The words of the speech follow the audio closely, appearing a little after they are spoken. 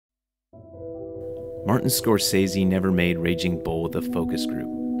Martin Scorsese never made Raging Bull with a focus group.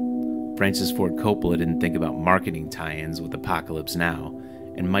 Francis Ford Coppola didn't think about marketing tie-ins with Apocalypse Now,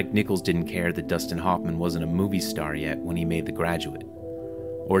 and Mike Nichols didn't care that Dustin Hoffman wasn't a movie star yet when he made The Graduate.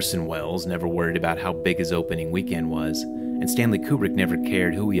 Orson Welles never worried about how big his opening weekend was, and Stanley Kubrick never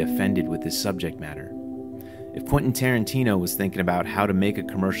cared who he offended with his subject matter. If Quentin Tarantino was thinking about how to make a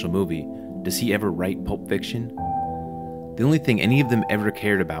commercial movie, does he ever write Pulp Fiction? The only thing any of them ever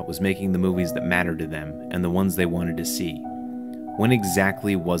cared about was making the movies that mattered to them and the ones they wanted to see. When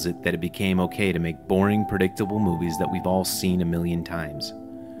exactly was it that it became okay to make boring, predictable movies that we've all seen a million times?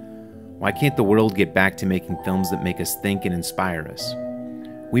 Why can't the world get back to making films that make us think and inspire us?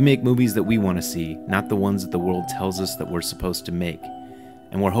 We make movies that we want to see, not the ones that the world tells us that we're supposed to make.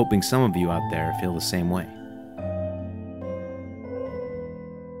 And we're hoping some of you out there feel the same way.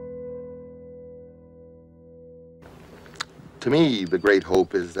 To me, the great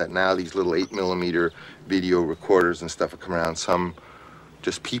hope is that now these little 8mm video recorders and stuff are coming around. Some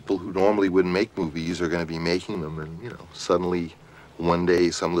just people who normally wouldn't make movies are going to be making them. And, you know, suddenly one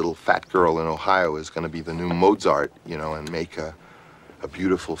day some little fat girl in Ohio is going to be the new Mozart, you know, and make a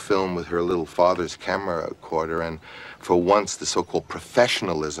beautiful film with her little father's camera recorder. And for once, the so-called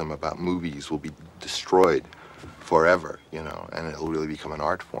professionalism about movies will be destroyed forever, you know, and it'll really become an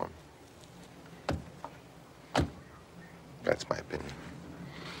art form. That's my opinion.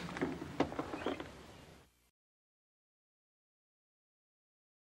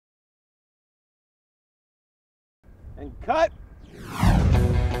 And cut.